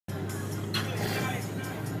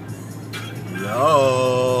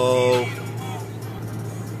Oh,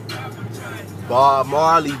 Bob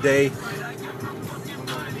Marley Day.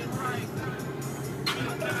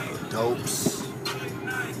 Dopes.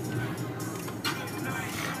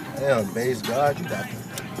 Damn, Basegod, you got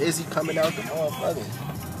busy coming out the motherfucker.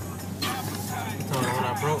 You told her when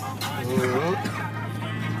I broke.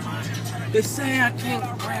 They say I can't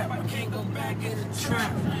rap, I can't go back in the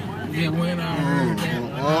trap. Yeah, when I heard that,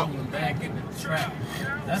 when I went back in the trap.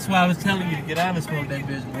 That's why I was telling you to get out and smoke that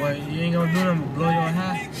bitch, boy. You ain't gonna do nothing but blow your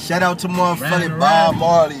high. Shout out to motherfucking Bob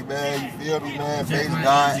Marley, man. You feel me, man?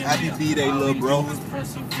 Basegod, happy B-Day, little bro.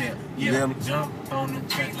 You feel me? Jump on the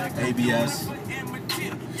track like ABS.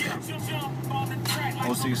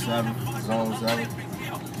 067, Zone 7.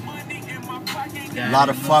 A lot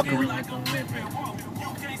of fuckery.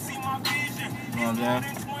 You know what I'm saying?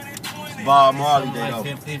 It's Bob Marley Day, though.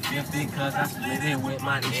 50-50, cause I split it with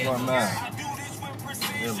my It's one man.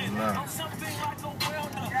 Really, man.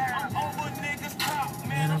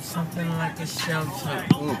 Man, I'm something like a shelter.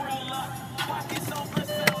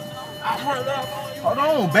 Hold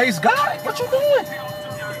on, Basegod, what you doing?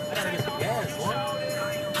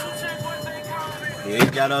 Yeah, he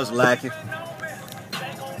got us lacking.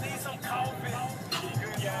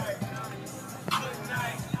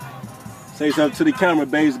 Say something to the camera,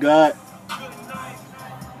 Basegod.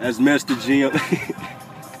 That's Mr. Jim.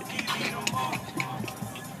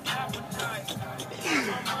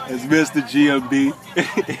 That's Mr. GMB.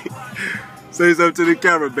 Say something to the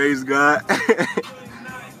camera, Basegod.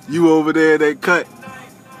 You over there, they cut.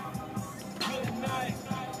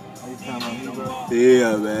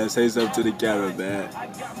 Yeah, man. Say something to the camera, man.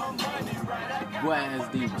 Boy, ass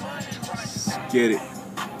deep. Get it.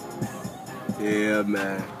 Yeah,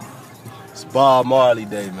 man. It's Bob Marley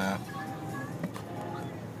Day, man.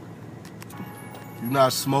 If you're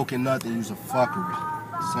not smoking nothing, you's a fuckery.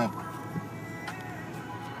 Simple.